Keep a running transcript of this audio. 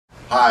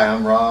Hi,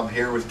 I'm Rob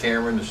here with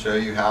Cameron to show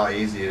you how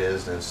easy it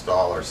is to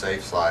install our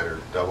SafeSlider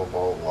double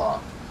bolt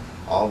lock.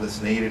 All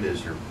that's needed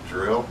is your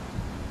drill,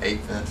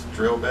 1/8"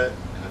 drill bit,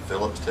 and a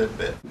Phillips tip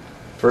bit.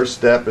 First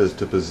step is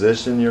to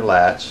position your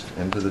latch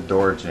into the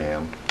door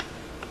jamb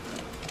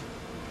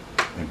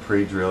and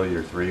pre-drill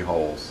your 3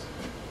 holes.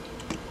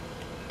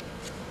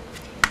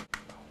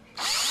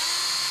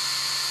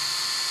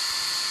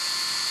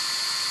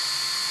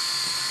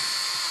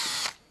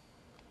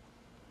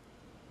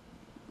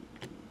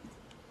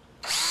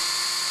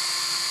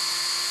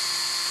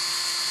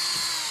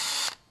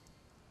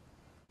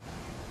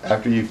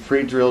 After you've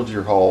pre-drilled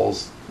your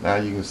holes, now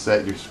you can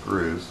set your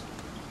screws.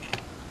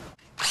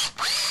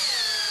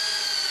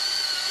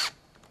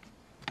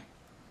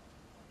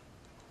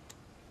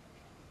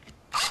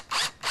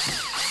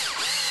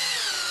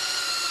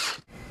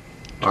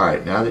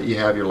 Alright, now that you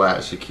have your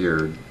latch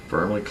secured,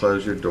 firmly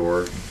close your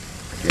door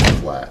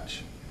against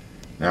latch.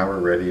 Now we're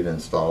ready to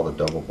install the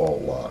double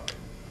bolt lock.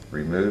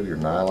 Remove your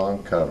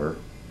nylon cover,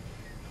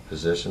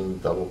 position the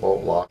double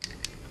bolt lock.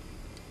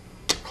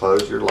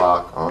 Close your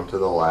lock onto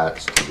the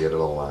latch to get it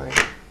aligned.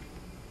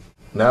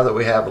 Now that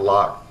we have the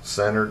lock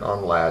centered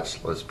on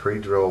latch, let's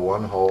pre-drill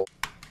 1 hole.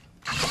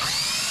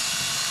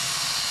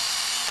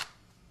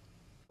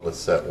 Let's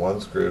set 1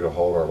 screw to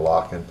hold our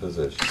lock in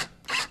position.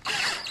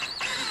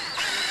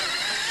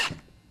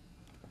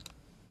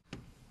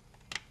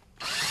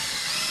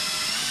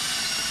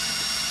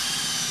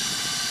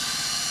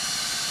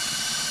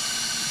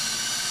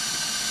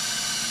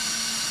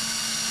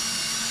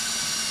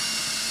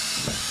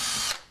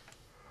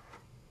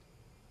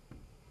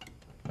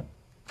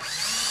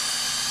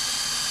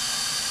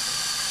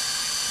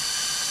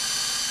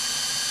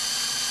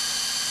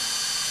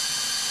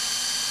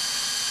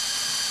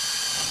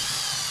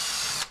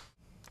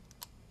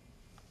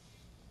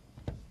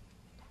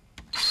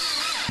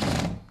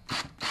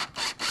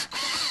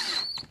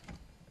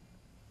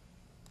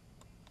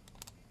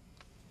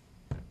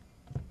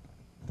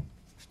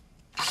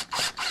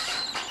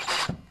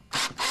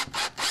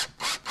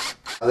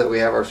 Now that we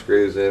have our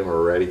screws in,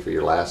 we're ready for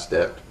your last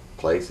step,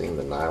 placing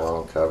the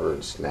nylon cover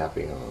and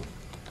snapping on.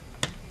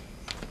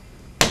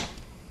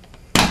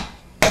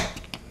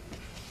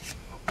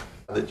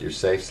 Now that your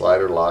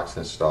SafeSlider lock's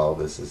installed,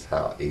 this is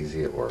how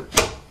easy it works.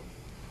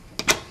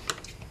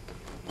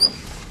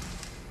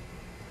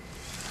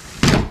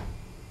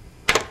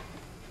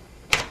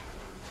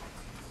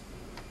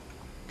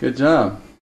 Good job.